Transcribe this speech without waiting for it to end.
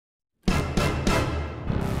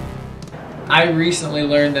I recently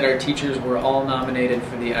learned that our teachers were all nominated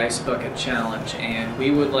for the Ice Bucket Challenge, and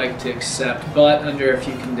we would like to accept, but under a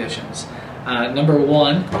few conditions. Number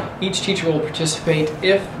one, each teacher will participate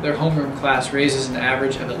if their homeroom class raises an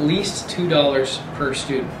average of at least $2 per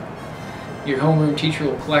student. Your homeroom teacher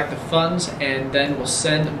will collect the funds and then will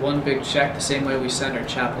send one big check the same way we send our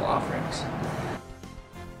chapel offerings.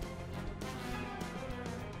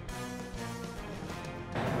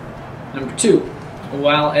 Number two,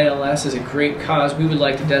 while ALS is a great cause, we would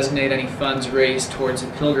like to designate any funds raised towards the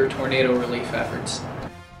Pilger tornado relief efforts.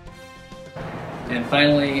 And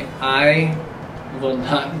finally, I will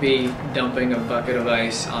not be dumping a bucket of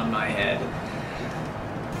ice on my head.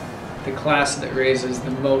 The class that raises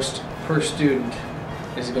the most per student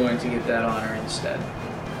is going to get that honor instead.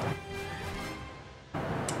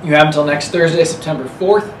 You have until next Thursday, September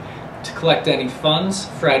 4th, to collect any funds.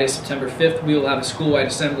 Friday, September 5th, we will have a school-wide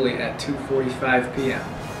assembly at 2:45 p.m.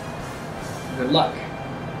 Good luck.